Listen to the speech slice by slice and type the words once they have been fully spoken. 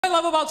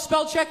love about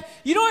spell check?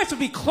 You don't have to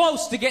be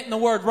close to getting the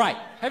word right.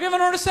 Have you ever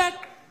noticed that?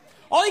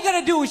 All you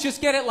gotta do is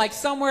just get it like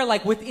somewhere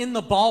like within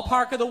the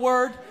ballpark of the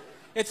word.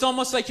 It's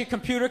almost like your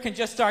computer can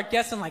just start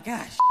guessing like,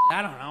 I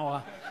don't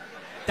know,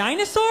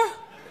 dinosaur?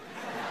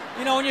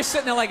 You know, when you're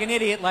sitting there like an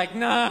idiot, like,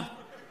 nah,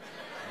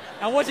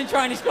 I wasn't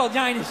trying to spell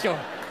dinosaur.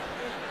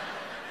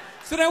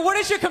 So then what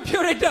does your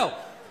computer do?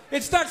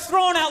 It starts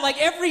throwing out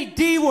like every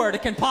D word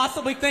it can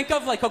possibly think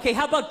of. Like, okay,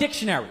 how about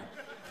dictionary?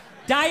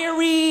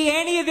 Diary,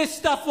 any of this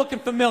stuff looking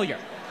familiar?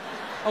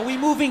 Are we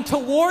moving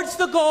towards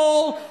the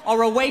goal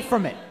or away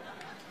from it?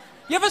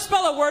 You ever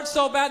spell a word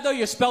so bad, though,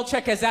 your spell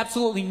check has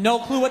absolutely no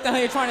clue what the hell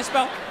you're trying to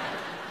spell?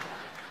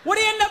 What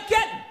do you end up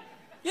getting?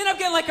 You end up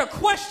getting like a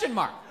question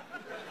mark.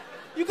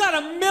 You got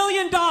 $1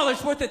 million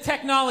worth of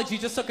technology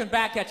just looking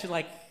back at you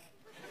like,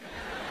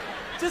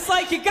 just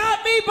like, you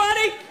got me,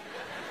 buddy?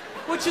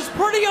 Which is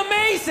pretty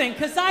amazing,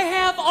 because I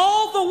have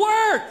all the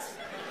words.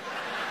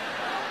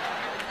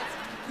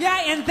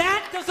 Yeah, and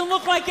that doesn't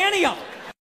look like any of them.